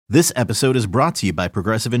This episode is brought to you by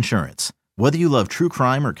Progressive Insurance. Whether you love true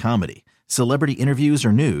crime or comedy, celebrity interviews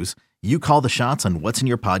or news, you call the shots on what's in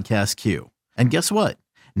your podcast queue. And guess what?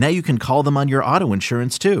 Now you can call them on your auto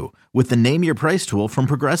insurance too with the Name Your Price tool from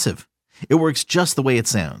Progressive. It works just the way it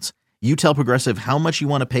sounds. You tell Progressive how much you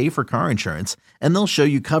want to pay for car insurance, and they'll show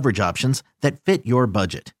you coverage options that fit your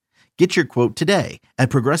budget. Get your quote today at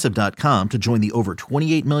Progressive.com to join the over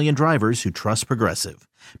 28 million drivers who trust Progressive.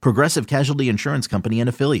 Progressive Casualty Insurance Company and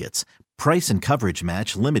Affiliates. Price and coverage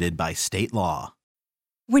match limited by state law.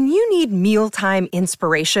 When you need mealtime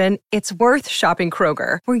inspiration, it's worth shopping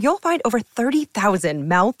Kroger, where you'll find over 30,000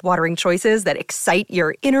 mouth-watering choices that excite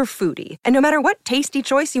your inner foodie. And no matter what tasty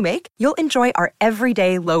choice you make, you'll enjoy our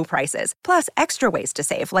everyday low prices, plus extra ways to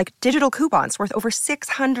save, like digital coupons worth over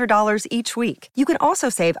 $600 each week. You can also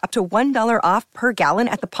save up to $1 off per gallon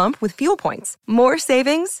at the pump with fuel points. More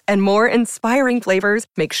savings and more inspiring flavors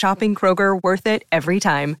make shopping Kroger worth it every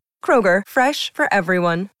time. Kroger, fresh for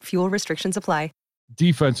everyone. Fuel restrictions apply.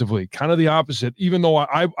 Defensively, kind of the opposite, even though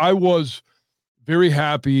I was very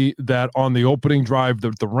happy that on the opening drive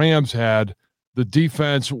that the Rams had, the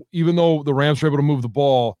defense, even though the Rams were able to move the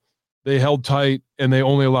ball, they held tight and they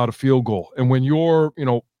only allowed a field goal. And when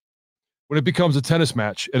when it becomes a tennis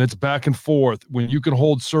match and it's back and forth, when you can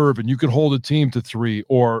hold serve and you can hold a team to 3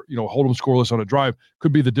 or, hold them scoreless on a drive,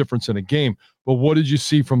 could be the difference in a game. But what did you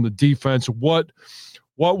see from the defense?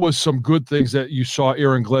 What was some good things that you saw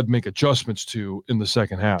Aaron Glenn make adjustments to in the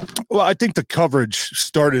second half? Well, I think the coverage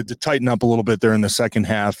started to tighten up a little bit there in the second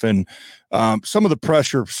half, and some of the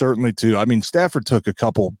pressure certainly too. I mean, Stafford took a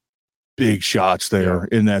couple big shots there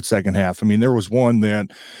in that second half. I mean, there was one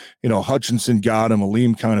that, Hutchinson got him,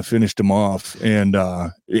 Aleem kind of finished him off, and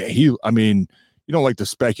you don't like to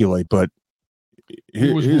speculate, but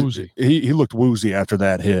he was woozy. He looked woozy after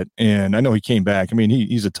that hit, and I know he came back. I mean,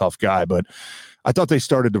 he's a tough guy, but I thought they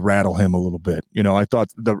started to rattle him a little bit. I thought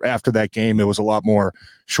after that game, it was a lot more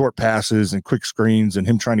short passes and quick screens and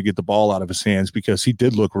him trying to get the ball out of his hands because he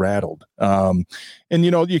did look rattled. And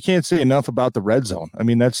you can't say enough about the red zone. I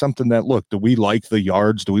mean, that's something that, look, do we like the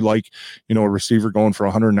yards? Do we like, a receiver going for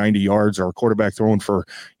 190 yards or a quarterback throwing for,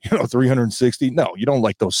 360? No, you don't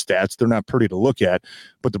like those stats. They're not pretty to look at.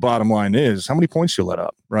 But the bottom line is how many points you let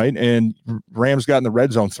up, right? And Rams got in the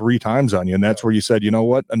red zone 3 times on you. And that's where you said, you know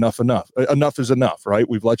what? Enough. Enough is enough, right?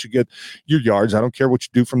 We've let you get your yards. I don't care what you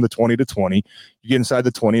do from the 20 to 20. You get inside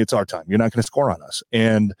the 20, it's our time. You're not going to score on us.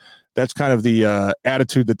 And that's kind of the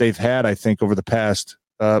attitude that they've had, I think, over the past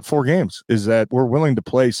 4 games, is that we're willing to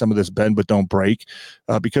play some of this bend but don't break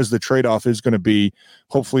because the trade-off is going to be,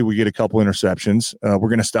 hopefully we get a couple interceptions. We're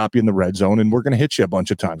going to stop you in the red zone, and we're going to hit you a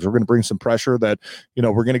bunch of times. We're going to bring some pressure that,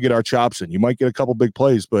 we're going to get our chops in. You might get a couple big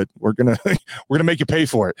plays, but we're going to make you pay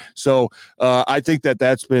for it. So I think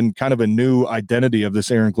that's been kind of a new identity of this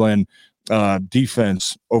Aaron Glenn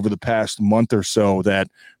defense over the past month or so that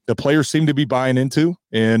the players seem to be buying into.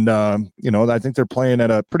 And, I think they're playing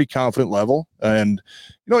at a pretty confident level. And,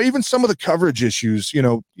 even some of the coverage issues,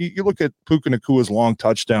 you look at Puka Nakua's long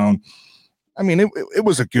touchdown. I mean, it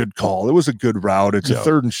was a good call. It was a good route. It's a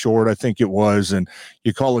 3rd and short, I think it was. And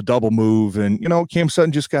you call a double move, and, Cam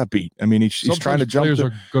Sutton just got beat. I mean, he's trying to jump. Players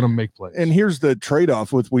are going to make plays. And here's the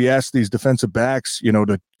trade-off with, we ask these defensive backs,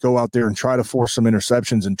 to go out there and try to force some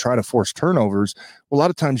interceptions and try to force turnovers. Well, a lot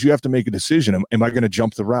of times you have to make a decision. Am I going to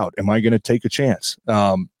jump the route? Am I going to take a chance?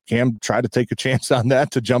 Cam tried to take a chance on that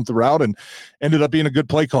to jump the route and ended up being a good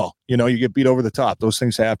play call. You get beat over the top. Those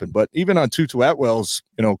things happen. But even on Tutu Atwell's,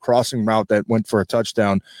 crossing route that went for a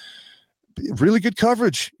touchdown, really good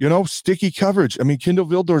coverage, sticky coverage. I mean, Kindle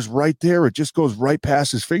Vildor's right there. It just goes right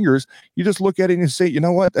past his fingers. You just look at it and say, you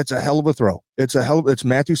know what? That's a hell of a throw. It's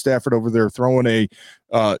Matthew Stafford over there throwing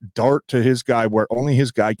a dart to his guy where only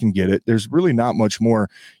his guy can get it. There's really not much more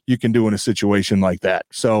you can do in a situation like that.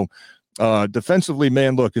 So, defensively,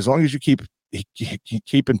 man, look, as long as you keeping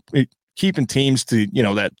teams to,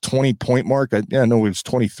 that 20-point mark. I know it was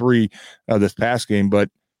 23 this past game, but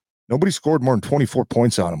nobody scored more than 24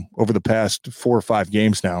 points on them over the past 4 or 5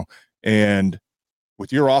 games now. And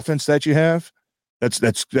with your offense that you have,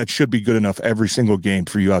 that should be good enough every single game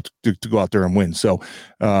for you to go out there and win. So,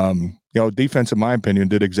 defense, in my opinion,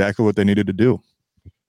 did exactly what they needed to do.